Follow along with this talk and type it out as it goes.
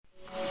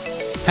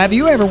Have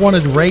you ever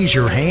wanted to raise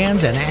your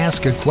hand and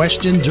ask a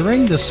question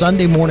during the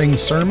Sunday morning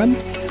sermon?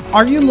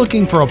 Are you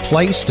looking for a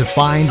place to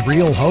find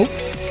real hope?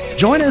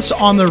 Join us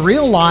on the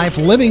Real Life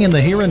Living in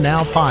the Here and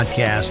Now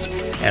podcast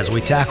as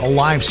we tackle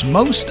life's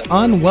most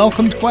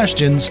unwelcomed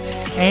questions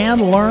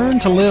and learn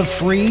to live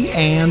free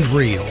and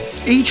real.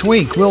 Each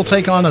week, we'll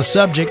take on a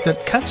subject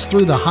that cuts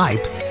through the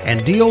hype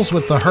and deals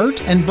with the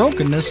hurt and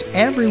brokenness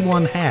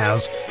everyone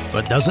has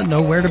but doesn't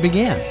know where to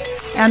begin.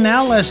 And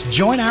now let's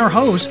join our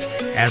host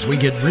as we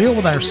get real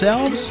with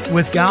ourselves,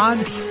 with God,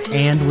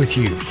 and with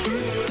you.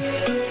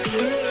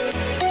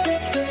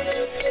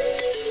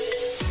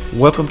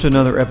 Welcome to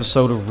another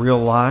episode of Real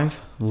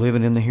Life,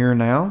 Living in the Here and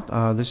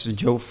Now. This is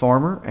Joe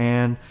Farmer,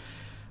 and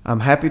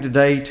I'm happy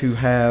today to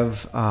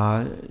have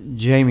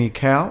Jamie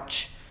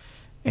Couch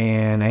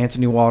and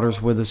Anthony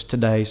Waters with us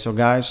today. So,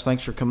 guys,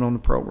 thanks for coming on the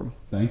program.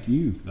 Thank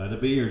you. Glad to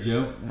be here,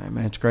 Joe. Hey,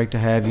 man, it's great to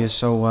have you.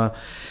 So,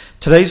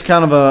 today's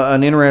kind of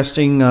going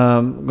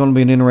to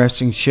be an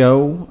interesting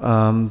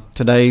show.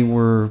 Today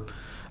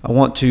I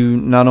want to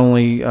not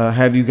only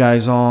have you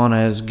guys on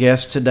as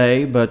guests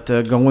today, but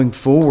going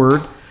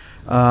forward,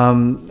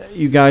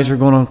 you guys are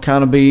going to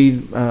kind of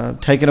be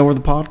taking over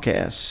the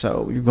podcast.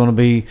 So you're going to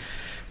be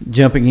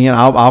jumping in.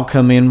 I'll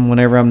come in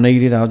whenever I'm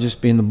needed. I'll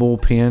just be in the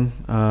bullpen.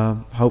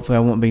 Hopefully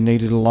I won't be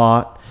needed a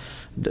lot.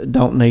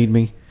 Don't need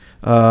me.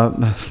 No,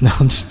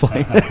 I'm just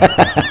playing.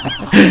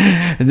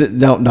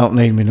 Don't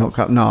need me. No,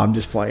 I'm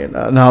just playing.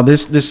 No,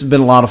 this has been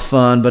a lot of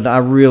fun, but I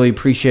really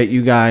appreciate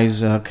you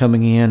guys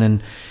coming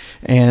in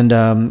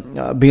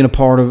and being a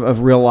part of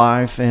Real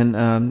Life,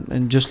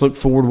 and just look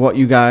forward to what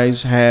you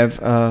guys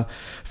have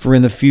for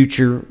in the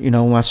future. You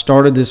know, when I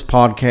started this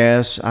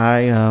podcast,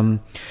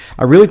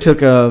 I really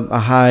took a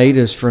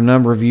hiatus for a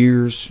number of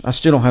years. I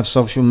still don't have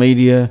social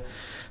media.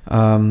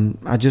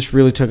 I just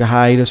really took a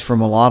hiatus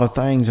from a lot of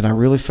things, and I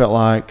really felt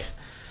like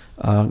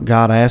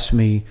God asked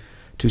me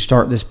to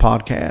start this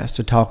podcast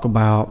to talk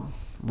about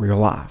real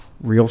life,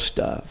 real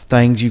stuff,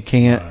 things you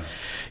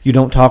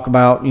don't talk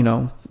about. You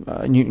know,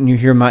 you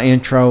hear my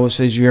intro, it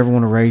says, you ever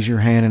want to raise your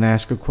hand and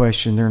ask a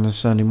question during the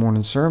Sunday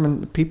morning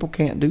sermon? People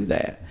can't do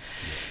that.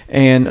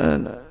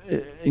 And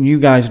you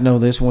guys know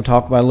this, and we'll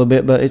talk about it a little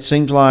bit, but it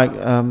seems like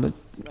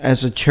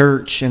as a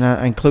church, and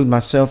I include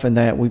myself in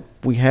that,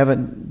 we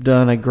haven't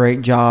done a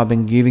great job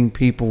in giving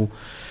people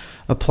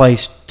a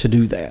place to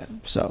do that.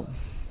 So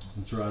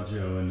that's right,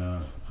 Joe.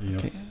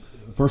 And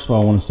first of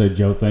all, I want to say,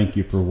 Joe, thank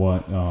you for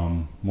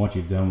what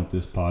you've done with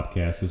this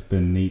podcast. It's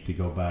been neat to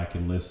go back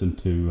and listen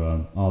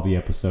to all the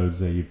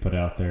episodes that you put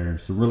out there.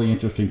 It's a really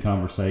interesting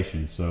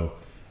conversation. So,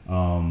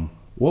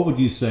 what would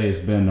you say has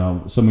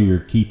been some of your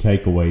key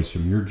takeaways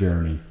from your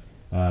journey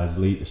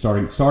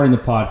starting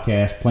the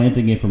podcast,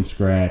 planting it from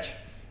scratch?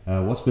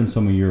 What's been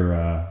some of your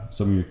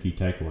key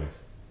takeaways?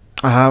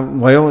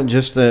 Well,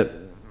 just that,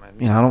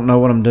 I don't know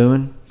what I'm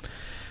doing.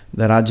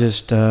 That I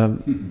just,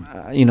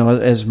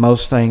 as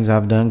most things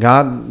I've done,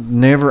 God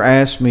never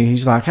asked me.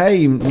 He's like, hey,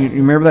 you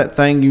remember that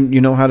thing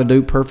you know how to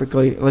do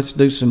perfectly? Let's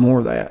do some more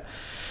of that.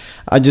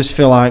 I just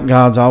feel like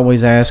God's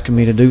always asking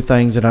me to do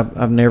things that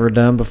I've never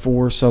done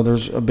before. So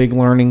there's a big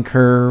learning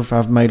curve.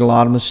 I've made a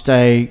lot of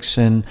mistakes,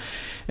 and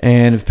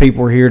if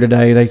people were here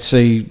today, they'd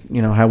see,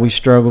 how we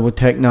struggled with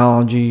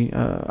technology.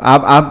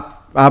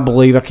 I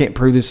believe, I can't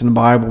prove this in the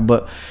Bible,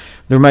 but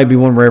there may be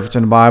one reference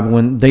in the Bible,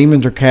 when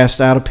demons are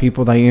cast out of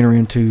people, they enter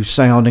into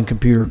sound and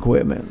computer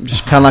equipment,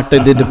 just kind of like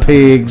they did to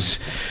pigs,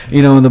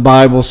 in the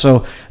Bible.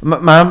 So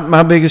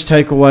my biggest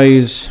takeaway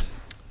is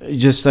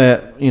just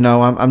that,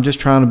 I'm just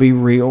trying to be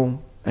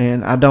real,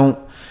 and I don't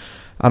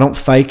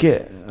fake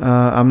it.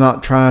 I'm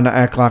not trying to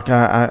act like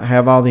I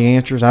have all the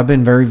answers. I've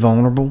been very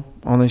vulnerable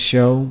on this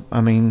show.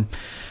 I mean,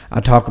 I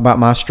talk about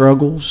my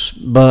struggles,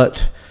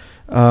 but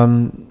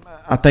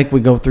I think we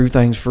go through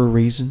things for a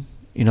reason.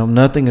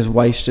 Nothing is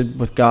wasted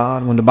with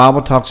God. When the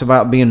Bible talks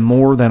about being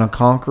more than a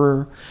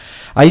conqueror,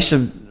 I used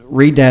to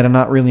read that and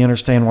not really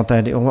understand what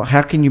that is. Well,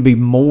 how can you be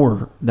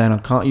more than a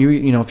conqueror?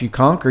 If you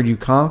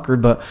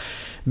conquered, but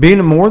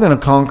being more than a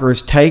conqueror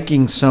is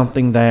taking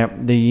something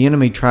that the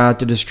enemy tried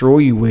to destroy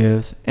you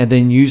with and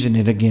then using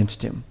it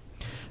against him.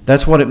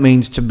 That's what it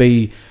means to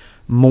be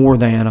more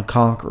than a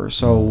conqueror.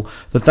 So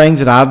the things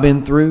that I've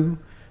been through,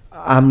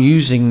 I'm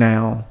using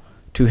now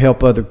to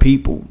help other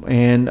people.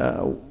 And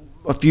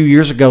a few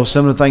years ago,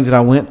 some of the things that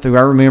I went through,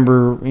 I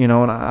remember, and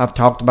I've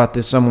talked about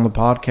this some on the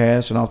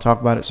podcast, and I'll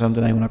talk about it some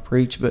today when I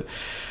preach, but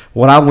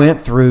what I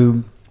went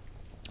through,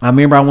 I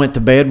remember I went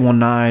to bed one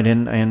night,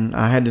 and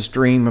I had this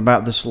dream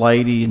about this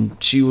lady, and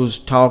she was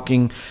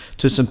talking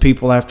to some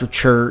people after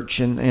church,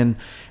 and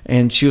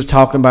she was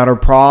talking about her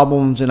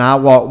problems, and I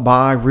walked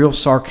by real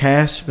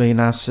sarcastically,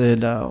 and I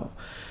said,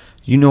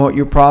 you know what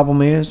your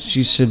problem is?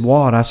 She said,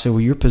 what? I said,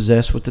 well, you're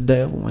possessed with the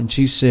devil. And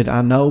she said,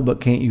 I know,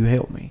 but can't you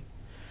help me?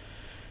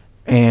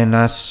 And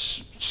I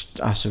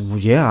said, well,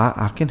 yeah,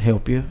 I can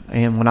help you.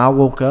 And when I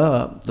woke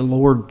up, the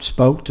Lord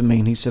spoke to me,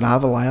 and he said,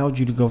 I've allowed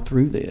you to go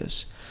through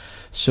this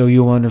so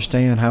you'll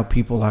understand how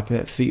people like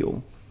that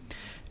feel.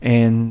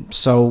 And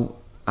so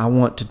I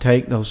want to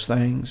take those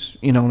things,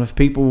 and if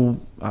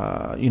people,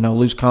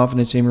 lose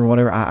confidence in me or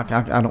whatever,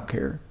 I don't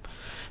care.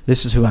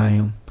 This is who I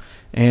am.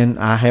 And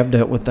I have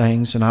dealt with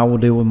things, and I will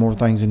deal with more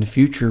things in the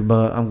future,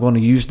 but I'm going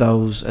to use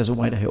those as a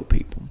way to help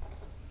people.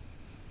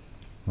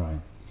 Right.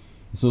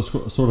 So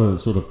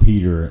sort of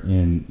Peter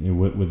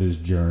with his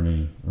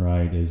journey,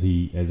 right? As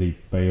he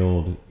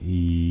failed,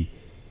 he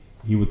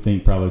would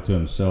think probably to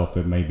himself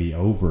it may be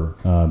over,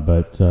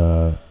 but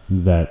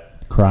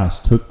that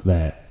Christ took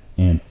that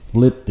and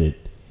flipped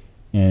it,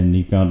 and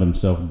he found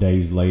himself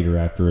days later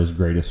after his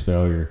greatest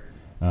failure,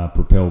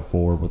 propelled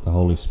forward with the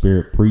Holy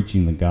Spirit,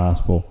 preaching the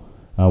gospel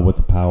with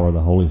the power of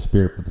the Holy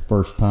Spirit for the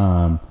first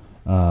time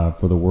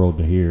for the world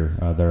to hear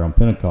there on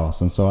Pentecost.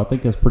 And so I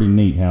think that's pretty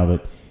neat how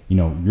that,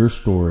 your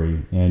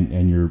story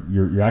and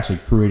you're actually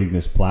creating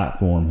this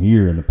platform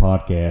here in the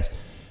podcast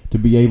to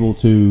be able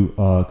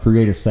to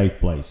create a safe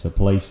place, a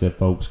place that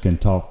folks can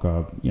talk,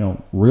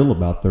 real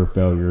about their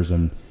failures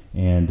and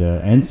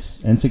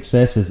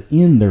successes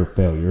in their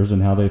failures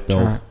and how they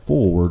fell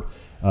forward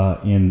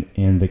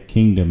in the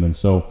kingdom. And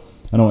so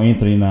I know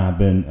Anthony and I have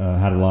been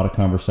had a lot of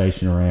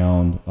conversation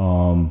around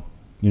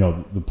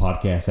the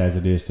podcast as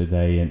it is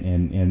today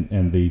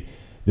and the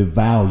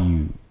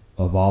value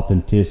of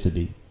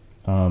authenticity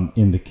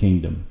in the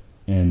kingdom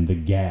and the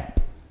gap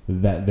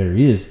that there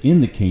is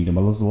in the kingdom.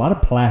 There's a lot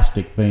of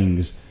plastic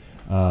things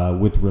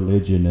with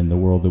religion in the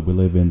world that we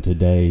live in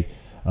today,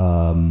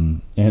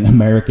 and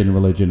American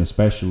religion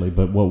especially.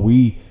 But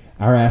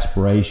our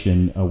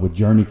aspiration with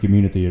Journey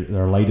Community,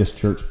 our latest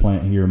church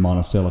plant here in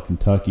Monticello,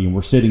 Kentucky, and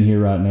we're sitting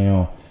here right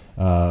now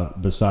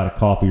beside a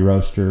coffee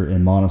roaster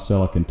in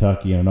Monticello,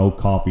 Kentucky, in an old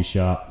coffee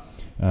shop.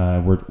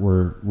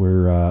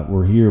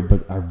 We're here,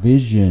 but our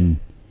vision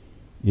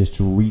is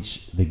to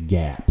reach the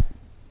gap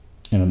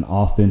in an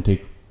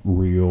authentic,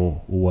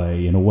 real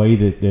way, in a way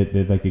that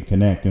they can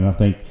connect. And I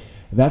think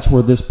that's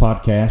where this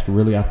podcast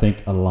really,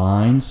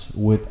 aligns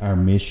with our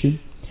mission.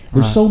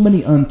 There's so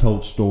many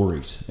untold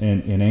stories,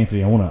 and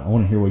Anthony, I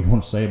want to hear what you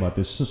want to say about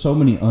this. So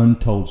many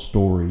untold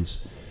stories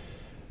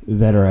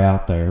that are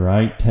out there,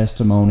 right?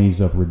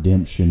 Testimonies of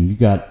redemption. You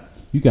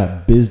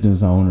got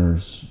business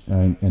owners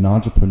and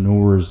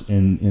entrepreneurs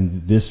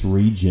in this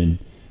region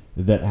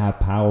that have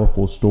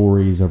powerful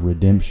stories of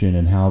redemption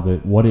and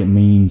what it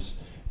means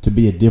to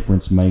be a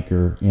difference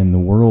maker in the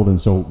world. And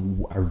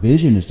so our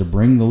vision is to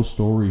bring those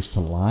stories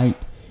to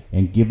light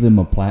and give them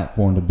a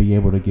platform to be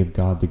able to give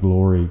God the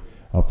glory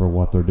for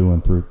what they're doing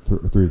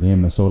through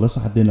them. And so let's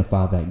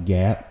identify that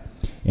gap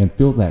and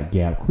fill that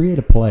gap. Create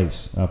a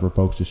place for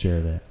folks to share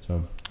that.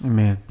 So,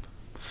 amen.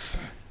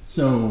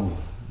 So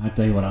I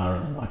tell you what I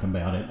really like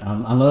about it.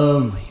 I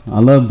love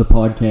the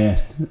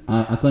podcast.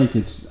 I think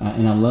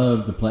and I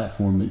love the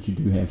platform that you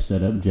do have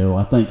set up, Joe.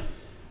 I think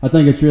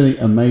it's really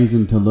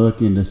amazing to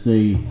look and to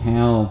see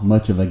how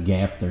much of a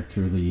gap there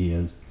truly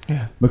is.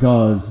 Yeah.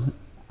 Because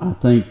I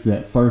think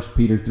that 1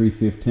 Peter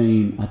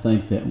 3:15. I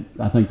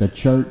think the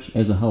church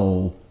as a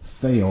whole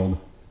failed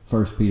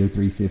 1 Peter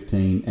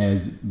 3:15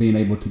 as being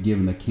able to give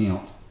an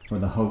account for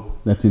the hope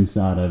that's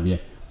inside of you.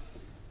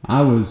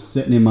 I was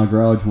sitting in my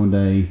garage one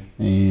day,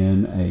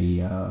 and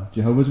a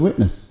Jehovah's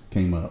Witness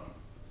came up,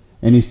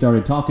 and he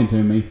started talking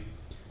to me,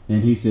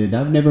 and he said,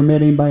 "I've never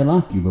met anybody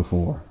like you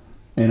before."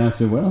 And I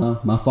said,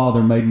 "Well, my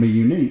father made me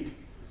unique."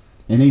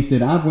 And he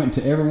said, "I've went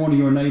to every one of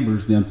your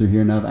neighbors down through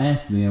here, and I've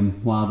asked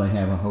them why they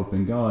have a hope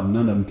in God, and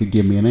none of them could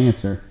give me an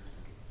answer."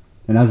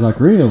 And I was like,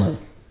 "Really?"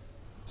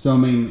 So,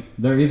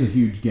 there is a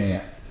huge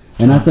gap.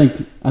 And I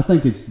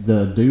think it's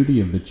the duty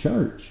of the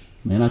church.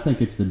 Man, I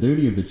think it's the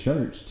duty of the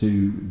church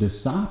to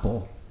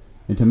disciple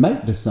and to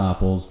make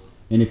disciples.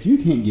 And if you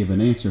can't give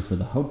an answer for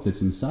the hope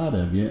that's inside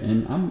of you,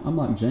 and I'm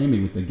like Jamie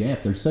with the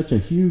gap, there's such a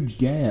huge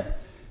gap.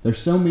 There's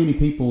so many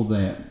people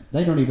that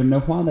they don't even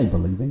know why they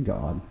believe in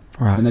God.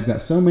 Right. And they've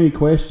got so many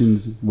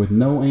questions with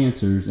no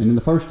answers. And in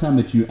the first time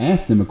that you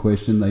ask them a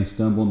question, they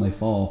stumble and they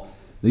fall.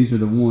 These are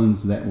the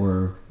ones that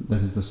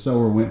as the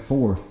sower went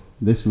forth,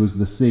 this was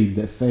the seed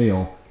that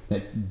fell,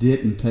 that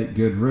didn't take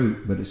good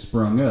root, but it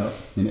sprung up.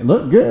 And it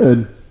looked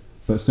good,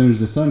 but as soon as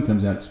the sun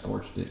comes out, it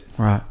scorched it.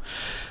 Right.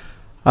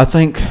 I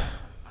think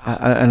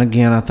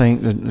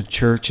the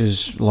church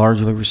is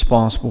largely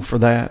responsible for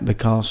that,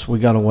 because we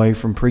got away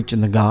from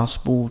preaching the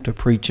gospel to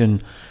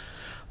preaching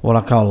what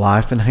I call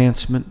life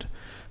enhancement.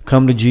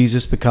 Come to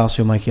Jesus because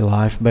he'll make your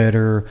life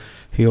better.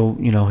 He'll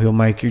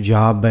make your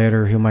job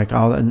better. He'll make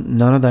all that.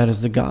 None of that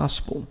is the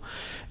gospel.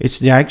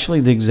 It's actually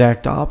the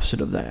exact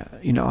opposite of that.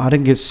 I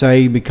didn't get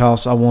saved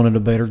because I wanted a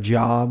better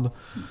job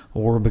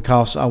or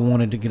because I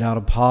wanted to get out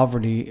of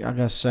poverty. I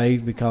got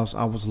saved because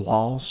I was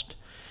lost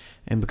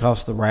and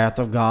because the wrath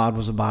of God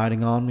was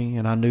abiding on me.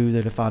 And I knew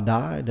that if I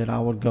died, that I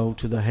would go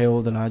to the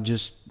hell that I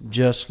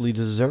justly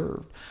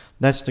deserved.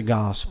 That's the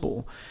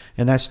gospel.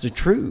 And that's the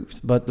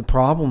truth. But the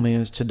problem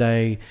is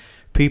today,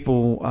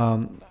 people,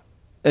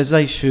 as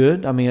they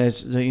should.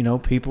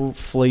 People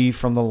flee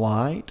from the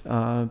light.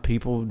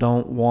 People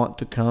don't want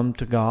to come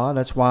to God.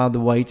 That's why the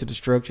way to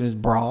destruction is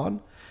broad.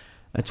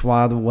 That's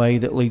why the way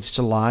that leads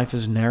to life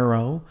is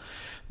narrow.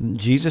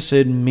 Jesus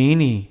said,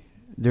 "Many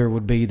there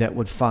would be that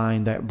would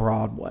find that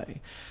broad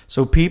way.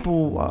 So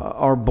people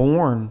are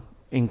born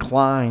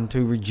inclined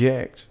to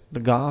reject the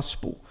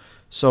gospel.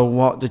 So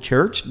what the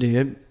church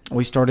did,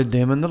 we started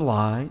dimming the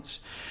lights.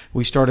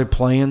 We started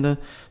playing the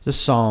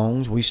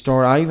songs.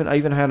 I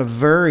even had a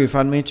very, if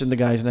I'd mentioned the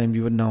guy's name,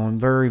 you would know him,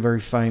 very, very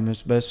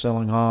famous,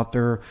 best-selling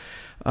author,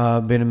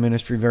 been in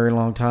ministry a very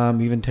long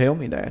time, even tell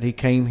me that. He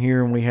came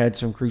here and we had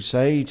some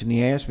crusades, and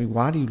he asked me,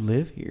 why do you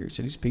live here? He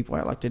said, these people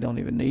act like they don't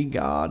even need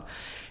God.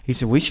 He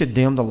said, we should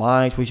dim the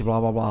lights, we should blah,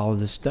 blah, blah, all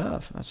of this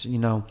stuff. And I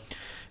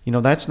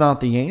said, that's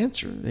not the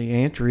answer. The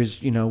answer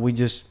is,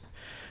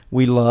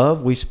 we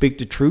love, we speak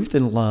the truth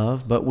in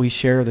love, but we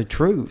share the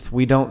truth.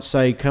 We don't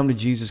say, come to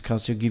Jesus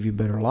because he'll give you a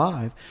better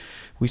life.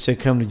 We say,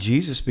 come to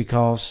Jesus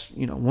because,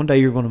 one day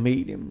you're going to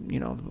meet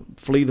him,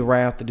 flee the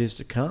wrath that is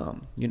to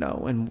come,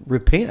 and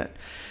repent.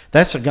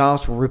 That's the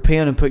gospel.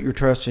 Repent and put your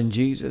trust in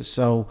Jesus.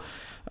 So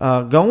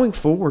going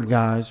forward,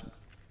 guys,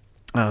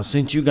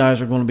 since you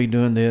guys are going to be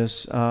doing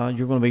this,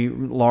 you're going to be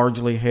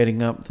largely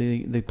heading up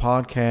the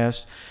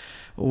podcast.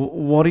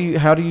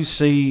 How do you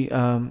see,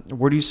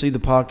 where do you see the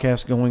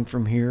podcast going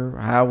from here?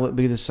 How will it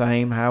be the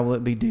same? How will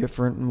it be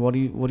different? And what do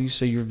you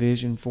see your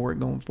vision for it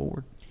going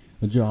forward?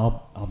 Well,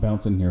 Joe, I'll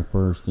bounce in here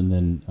first, and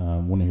then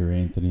want to hear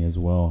Anthony as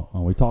well.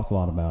 We talked a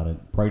lot about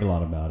it, prayed a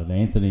lot about it.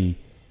 Anthony,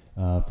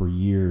 for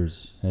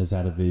years, has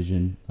had a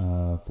vision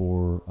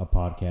for a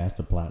podcast,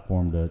 a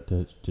platform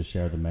to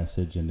share the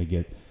message and to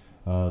get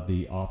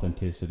the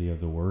authenticity of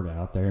the word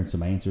out there and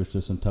some answers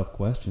to some tough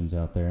questions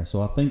out there.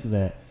 So I think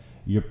that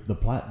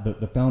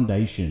the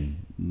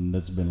foundation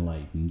that's been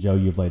laid, and Joe,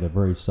 you've laid a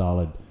very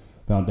solid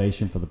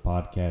foundation for the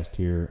podcast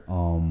here.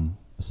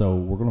 So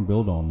we're going to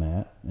build on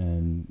that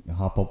and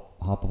hop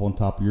up on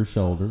top of your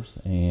shoulders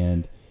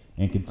and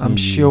continue. I'm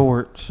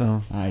short,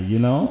 so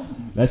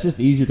that's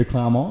just easier to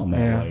climb on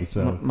that way.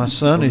 So my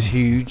son is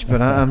huge,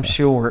 but I'm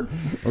short.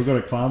 We're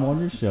going to climb on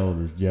your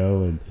shoulders,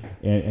 Joe,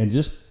 and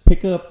just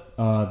pick up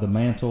the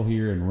mantle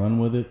here and run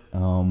with it.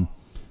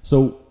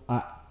 So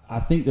I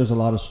think there's a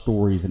lot of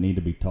stories that need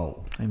to be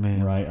told.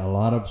 Amen. Right, a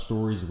lot of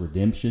stories of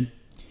redemption,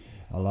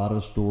 a lot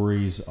of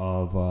stories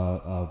of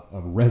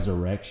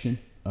resurrection,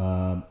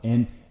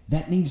 and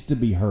that needs to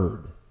be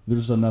heard.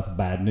 There's enough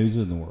bad news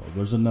in the world.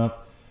 There's enough.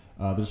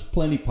 There's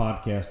plenty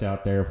podcasts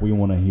out there if we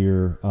want to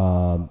hear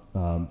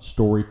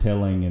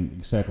storytelling and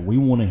etc. We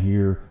want to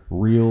hear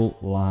real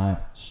life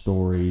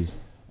stories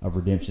of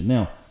redemption.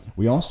 Now,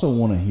 we also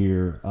want to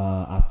hear,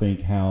 I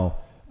think, how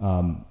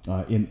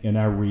in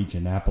our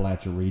region,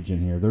 Appalachia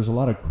region here, there's a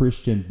lot of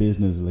Christian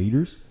business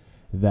leaders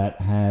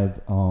that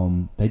have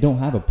they don't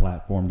have a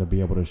platform to be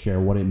able to share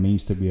what it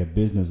means to be a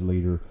business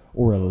leader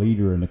or a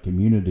leader in a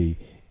community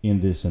in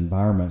this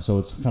environment. So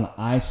it's kind of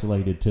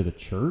isolated to the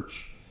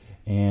church,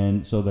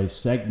 and so they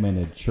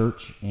segmented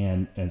church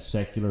and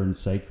secular and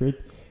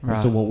sacred. Right. And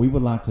so what we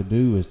would like to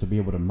do is to be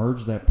able to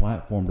merge that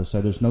platform to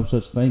say there's no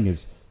such thing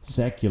as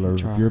secular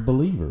if you're a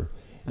believer.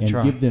 And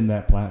give them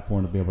that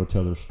platform to be able to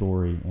tell their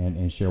story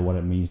and share what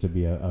it means to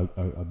be a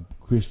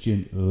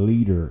Christian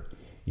leader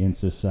in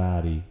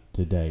society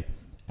today.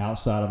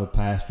 Outside of a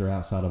pastor,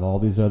 outside of all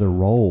these other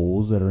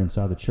roles that are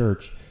inside the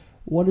church,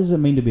 what does it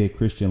mean to be a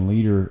Christian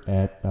leader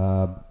at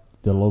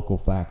the local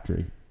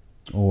factory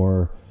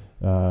or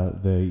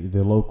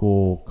the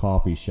local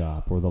coffee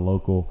shop or the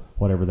local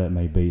whatever that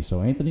may be?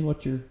 So, Anthony,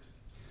 what's your...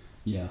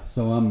 Yeah,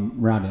 so I'm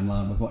right in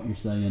line with what you're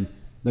saying.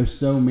 There's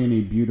so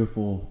many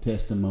beautiful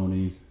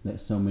testimonies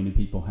that so many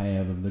people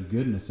have of the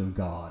goodness of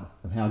God,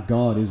 of how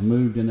God has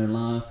moved in their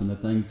life and the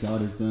things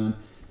God has done.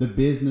 The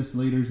business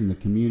leaders and the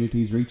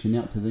communities reaching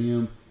out to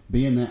them,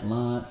 being that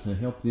light to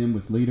help them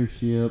with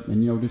leadership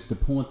and, just to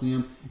point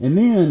them. And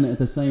then at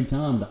the same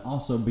time to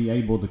also be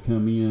able to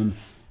come in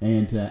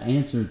and to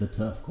answer the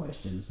tough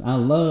questions. I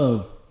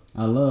love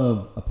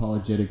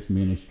apologetics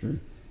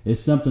ministry.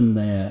 It's something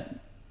that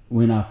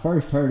when I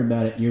first heard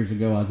about it years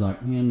ago, I was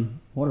like, man,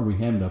 what are we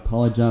having to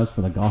apologize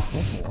for the gospel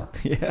for?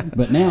 Yeah.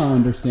 But now I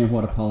understand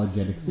what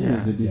apologetics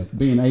is. It is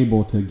being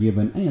able to give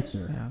an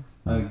answer,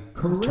 a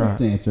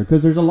correct answer,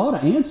 because there's a lot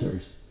of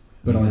answers,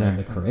 but are they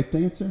the correct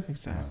answer?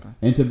 Exactly.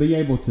 And to be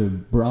able to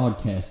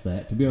broadcast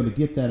that, to be able to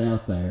get that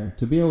out there,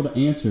 to be able to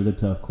answer the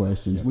tough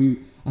questions.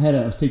 I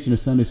was teaching a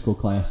Sunday school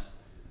class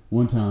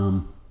one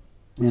time,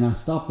 and I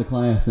stopped the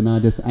class and I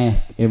just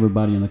asked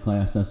everybody in the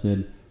class, I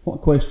said,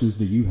 what questions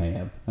do you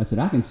have? I said,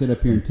 I can sit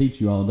up here and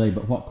teach you all day,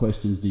 but what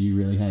questions do you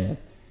really have?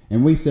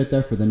 And we sat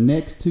there for the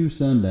next 2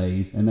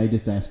 Sundays, and they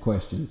just asked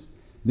questions.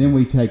 Then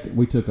we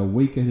took a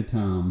week at a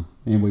time,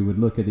 and we would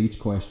look at each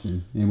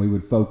question, and we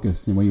would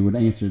focus, and we would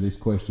answer these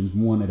questions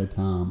one at a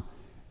time.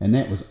 And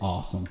that was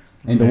awesome.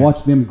 And to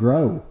watch them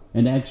grow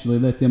and actually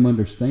let them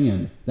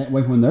understand. That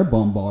way when they're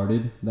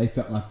bombarded, they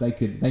felt like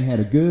they had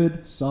a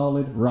good,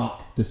 solid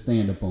rock to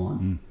stand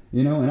upon.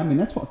 And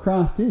that's what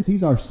Christ is.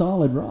 He's our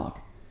solid rock.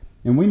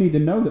 And we need to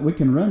know that we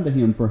can run to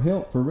him for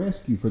help, for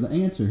rescue, for the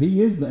answer.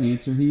 He is the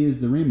answer. He is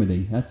the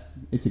remedy.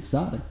 It's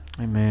exciting.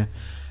 Amen.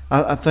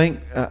 I think,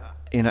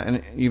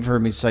 and you've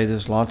heard me say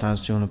this a lot of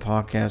times during the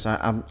podcast.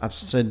 I've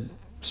said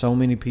so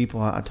many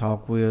people I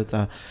talk with.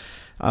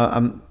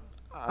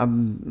 I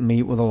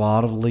meet with a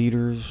lot of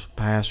leaders,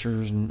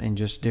 pastors, and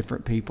just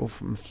different people.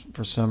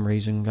 For some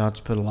reason, God's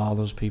put a lot of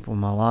those people in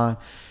my life.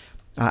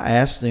 I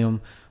ask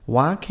them,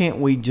 why can't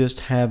we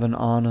just have an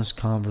honest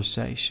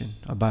conversation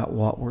about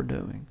what we're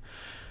doing?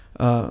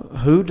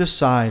 Who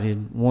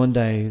decided one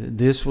day that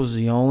this was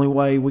the only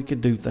way we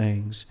could do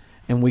things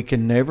and we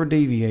can never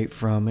deviate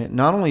from it?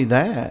 Not only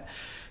that,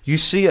 you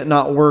see it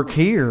not work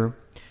here,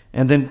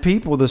 and then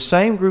the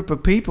same group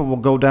of people will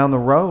go down the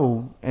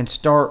road and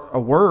start a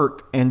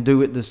work and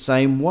do it the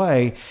same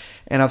way.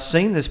 And I've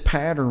seen this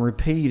pattern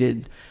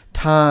repeated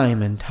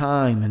time and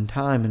time and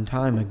time and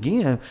time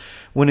again,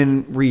 when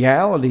in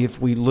reality,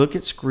 if we look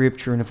at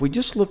Scripture and if we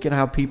just look at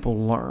how people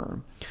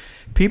learn,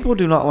 people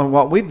do not learn.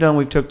 What we've done,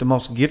 we've took the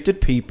most gifted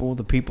people,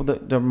 the people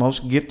that are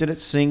most gifted at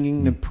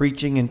singing and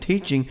preaching and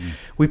teaching,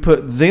 we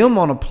put them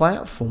on a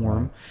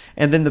platform,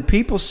 and then the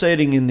people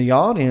sitting in the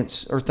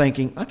audience are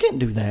thinking, I can't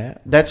do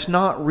that. That's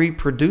not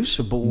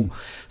reproducible.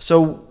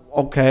 So,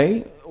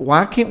 okay,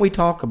 why can't we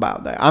talk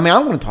about that? I mean, I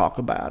want to talk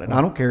about it.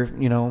 I don't care,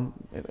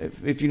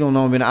 if you don't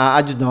know me,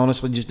 I just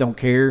honestly just don't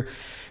care.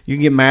 You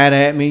can get mad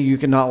at me, you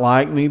can not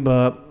like me,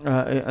 but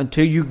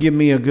until you give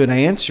me a good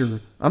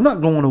answer, I'm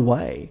not going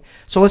away.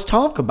 So let's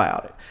talk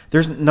about it.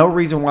 There's no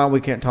reason why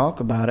we can't talk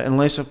about it,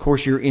 unless, of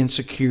course, you're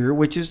insecure,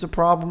 which is the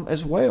problem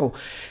as well.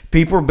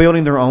 People are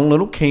building their own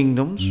little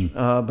kingdoms.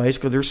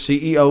 Basically, they're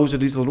CEOs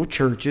of these little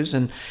churches,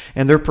 and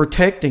they're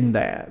protecting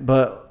that.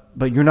 But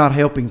you're not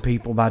helping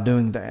people by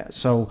doing that.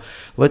 So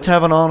let's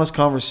have an honest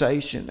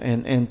conversation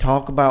and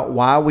talk about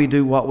why we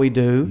do what we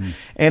do.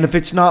 And if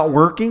it's not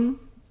working,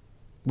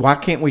 why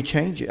can't we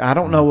change it? I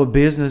don't know a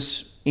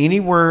business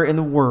anywhere in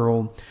the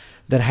world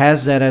that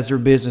has that as their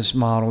business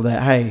model,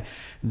 that, hey,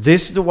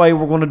 this is the way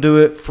we're going to do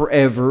it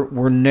forever.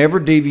 We're never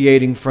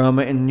deviating from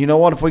it. And you know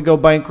what? If we go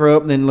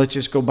bankrupt, then let's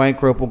just go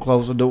bankrupt. We'll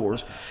close the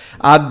doors.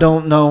 I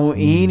don't know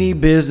any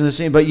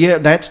business, but yeah,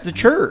 that's the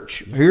church.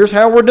 Here's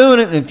how we're doing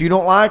it. And if you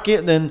don't like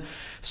it, then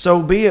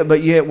so be it.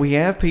 But yet we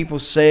have people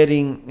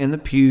sitting in the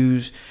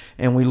pews,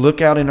 and we look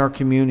out in our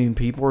community and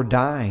people are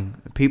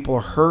dying. People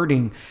are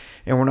hurting,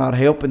 and we're not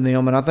helping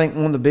them. And I think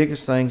one of the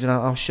biggest things, and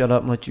I'll shut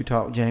up and let you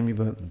talk, Jamie,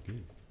 but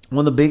one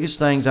of the biggest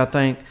things I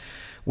think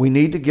we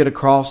need to get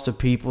across to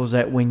people is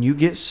that when you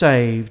get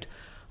saved,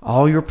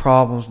 all your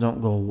problems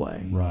don't go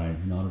away. Right,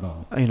 not at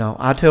all.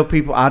 I tell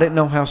people I didn't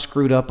know how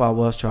screwed up I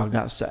was till I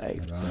got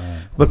saved.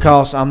 Right.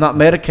 Because I'm not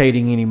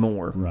medicating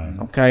anymore. Right.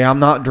 Okay, I'm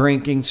not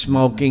drinking,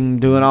 smoking,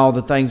 doing all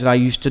the things that I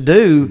used to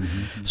do.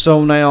 Mm-hmm.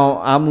 So now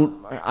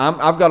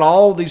I've got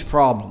all these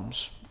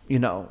problems.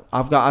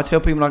 I tell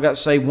people when I got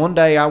saved, one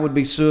day I would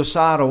be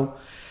suicidal,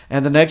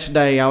 and the next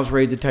day I was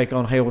ready to take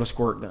on hell with a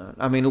squirt gun.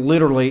 I mean,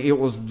 literally, it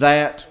was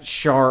that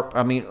sharp.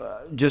 I mean,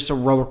 just a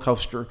roller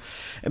coaster.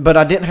 But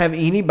I didn't have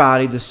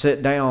anybody to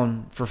sit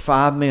down for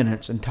 5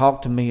 minutes and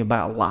talk to me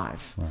about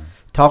life. Right.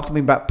 Talk to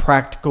me about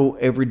practical,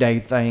 everyday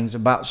things,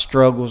 about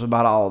struggles,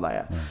 about all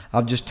that. Right.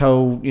 I've just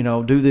told,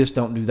 do this,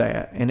 don't do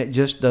that. And it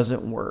just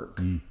doesn't work.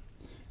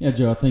 Yeah,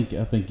 Joe, I think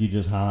you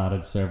just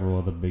highlighted several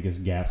of the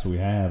biggest gaps we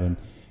have. And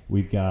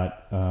we've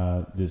got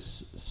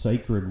this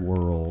sacred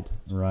world,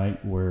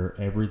 right, where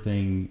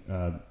everything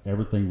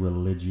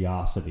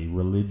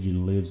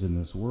religion lives in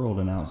this world,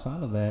 and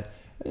outside of that,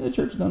 the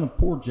church has done a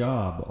poor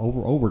job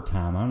over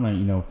time. I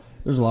don't know,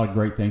 there's a lot of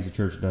great things the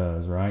church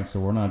does, right? So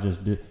we're not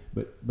just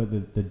but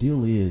the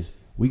deal is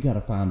we got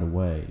to find a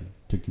way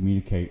to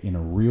communicate in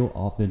a real,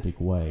 authentic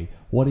way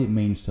what it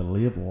means to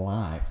live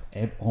life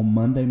on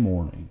Monday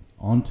morning,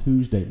 on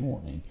Tuesday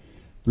morning.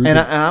 And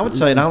I would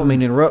say, and I don't mean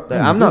to interrupt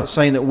that, I'm not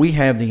saying that we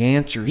have the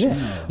answers,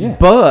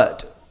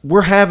 but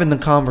we're having the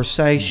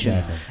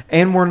conversation,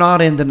 and we're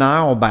not in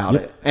denial about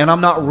it, and I'm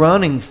not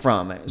running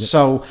from it.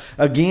 So,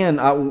 again,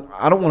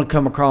 I don't want to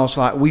come across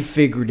like we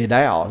figured it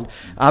out.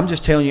 I'm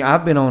just telling you,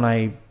 I've been on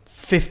a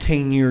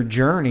 15-year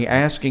journey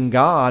asking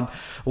God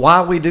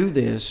why we do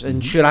this,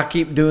 and should I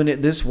keep doing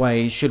it this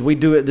way? Should we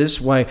do it this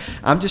way?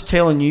 I'm just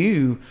telling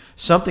you,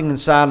 something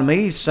inside of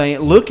me is saying,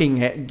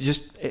 looking at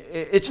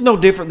it's no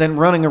different than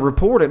running a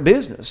report at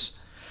business.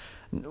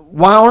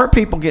 Why aren't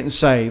people getting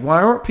saved?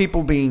 Why aren't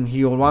people being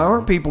healed? Why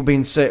aren't people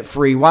being set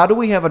free? Why do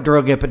we have a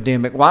drug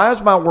epidemic? Why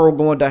is my world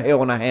going to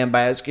hell in a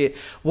handbasket?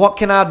 What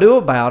can I do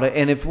about it?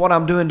 And if what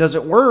I'm doing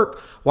doesn't work,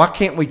 why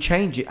can't we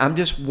change it? I'm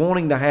just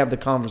wanting to have the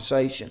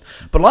conversation.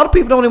 But a lot of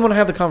people don't even want to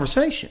have the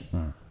conversation.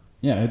 Right.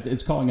 Yeah,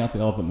 it's calling out the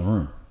elephant in the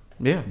room.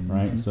 Yeah.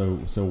 Right?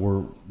 Mm-hmm.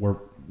 So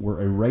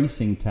we're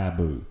erasing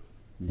taboo.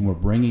 And we're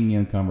bringing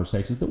in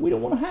conversations that we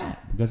don't want to have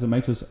because it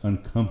makes us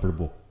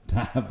uncomfortable to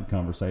have the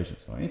conversation.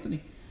 So,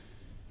 Anthony.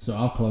 So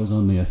I'll close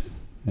on this,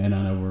 and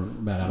I know we're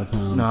about out of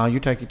time. No, you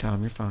take your time.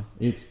 You're fine.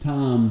 It's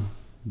time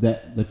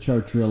that the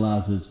church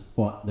realizes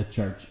what the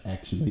church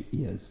actually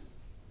is.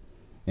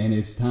 And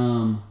it's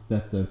time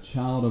that the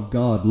child of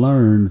God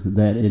learns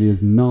that it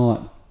is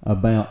not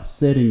about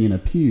sitting in a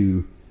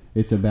pew.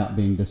 It's about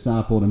being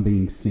discipled and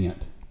being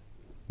sent.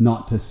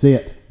 Not to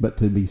sit, but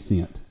to be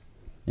sent.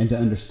 and to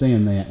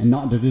understand that, and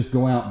not to just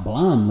go out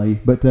blindly,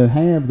 but to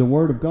have the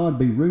Word of God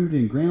be rooted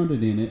and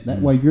grounded in it.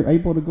 That way you're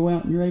able to go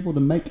out and you're able to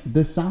make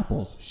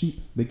disciples.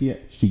 Sheep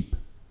beget sheep.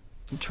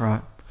 That's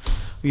right.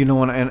 You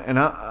know,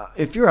 and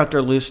if you're out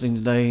there listening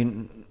today,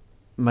 and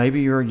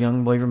maybe you're a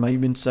young believer, maybe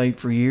you've been saved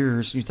for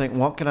years, you think,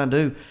 what can I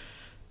do?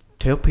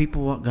 Tell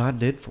people what God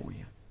did for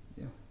you.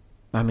 Yeah.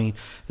 I mean,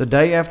 the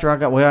day after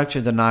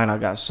the night I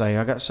got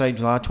saved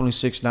July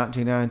 26,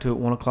 1992 at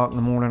 1 o'clock in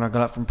the morning. I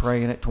got up from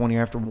praying at 20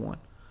 after 1.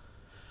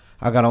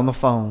 I got on the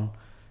phone,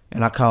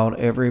 and I called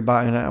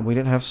everybody, and we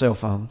didn't have cell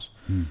phones.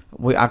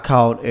 I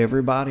called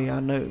everybody I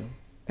knew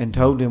and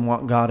told them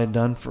what God had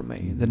done for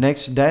me. The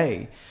next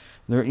day,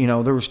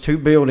 there was 2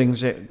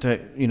 buildings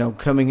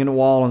coming into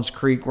Wallens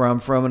Creek, where I'm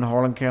from in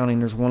Harlan County,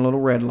 and there's one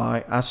little red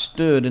light. I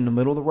stood in the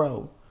middle of the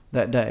road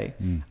that day.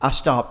 I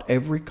stopped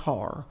every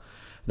car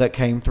that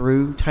came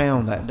through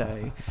town that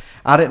day.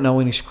 I didn't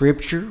know any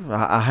scripture.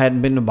 I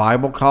hadn't been to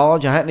Bible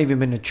college. I hadn't even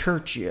been to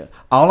church yet.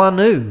 All I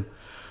knew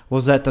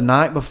was that the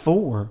night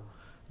before,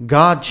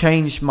 God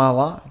changed my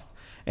life.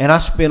 And I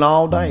spent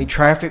all day.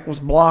 Traffic was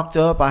blocked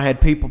up. I had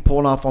people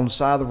pulling off on the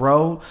side of the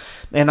road.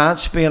 And I'd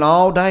spend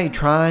all day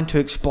trying to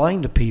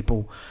explain to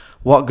people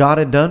what God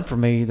had done for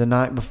me the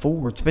night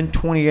before. It's been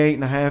 28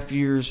 and a half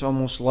years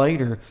almost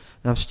later,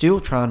 and I'm still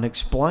trying to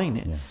explain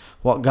it,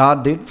 what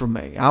God did for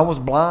me. I was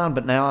blind,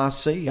 but now I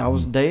see. I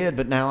was dead,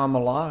 but now I'm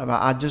alive.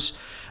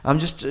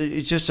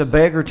 It's just a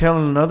beggar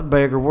telling another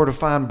beggar where to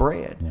find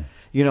bread.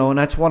 And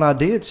that's what I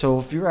did. So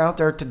if you're out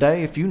there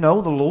today, if you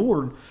know the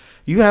Lord,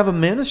 you have a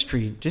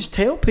ministry. Just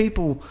tell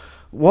people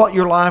what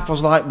your life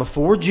was like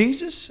before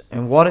Jesus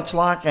and what it's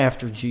like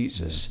after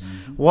Jesus.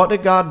 What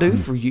did God do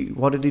for you?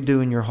 What did He do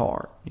in your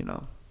heart?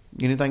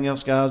 Anything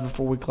else, guys,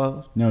 before we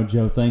close? No,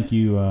 Joe, thank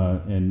you.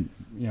 And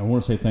I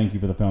want to say thank you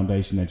for the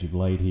foundation that you've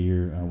laid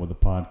here with the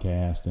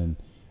podcast. And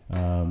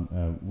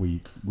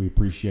we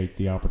appreciate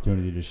the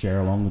opportunity to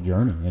share along the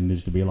journey and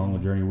just to be along the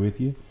journey with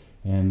you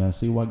and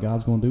see what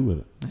God's going to do with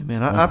it.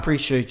 Amen. I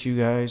appreciate you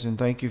guys, and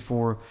thank you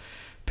for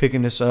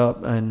picking this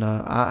up. And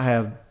I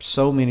have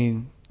so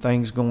many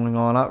things going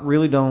on. I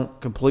really don't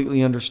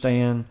completely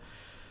understand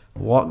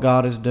what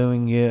God is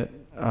doing yet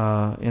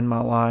in my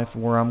life,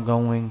 where I'm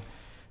going.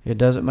 It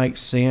doesn't make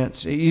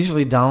sense. It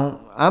usually don't.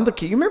 I'm the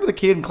kid. You remember the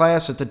kid in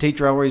class that the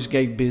teacher always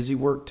gave busy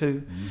work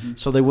to,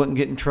 so they wouldn't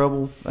get in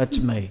trouble? That's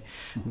me.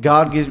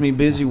 God gives me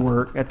busy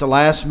work at the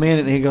last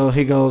minute. And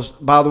he goes,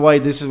 by the way,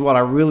 this is what I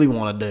really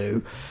want to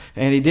do,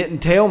 and He didn't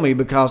tell me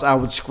because I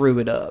would screw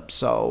it up.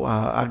 So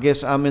I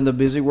guess I'm in the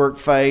busy work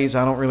phase.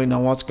 I don't really know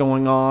what's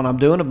going on. I'm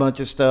doing a bunch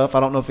of stuff. I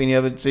don't know if any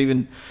of it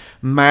even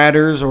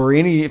matters or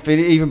if it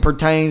even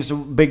pertains to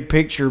big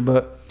picture,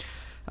 but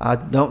I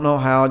don't know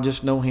how. I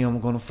just know Him. I'm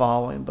going to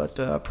follow Him. But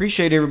I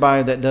appreciate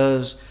everybody that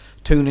does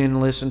tune in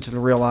and listen to the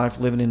Real Life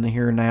Living in the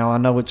Here and Now. I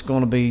know it's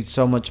going to be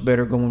so much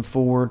better going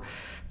forward.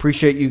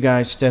 Appreciate you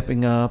guys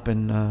stepping up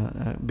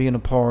and being a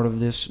part of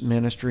this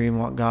ministry and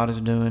what God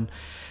is doing.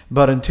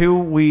 But until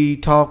we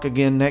talk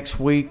again next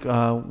week,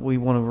 we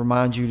want to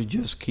remind you to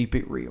just keep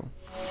it real.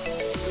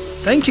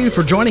 Thank you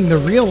for joining the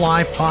Real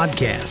Life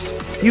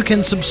Podcast. You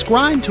can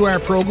subscribe to our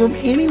program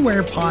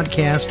anywhere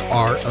podcasts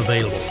are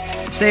available.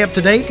 Stay up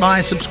to date by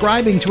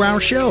subscribing to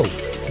our show.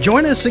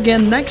 Join us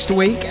again next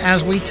week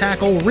as we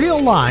tackle real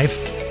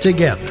life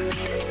together.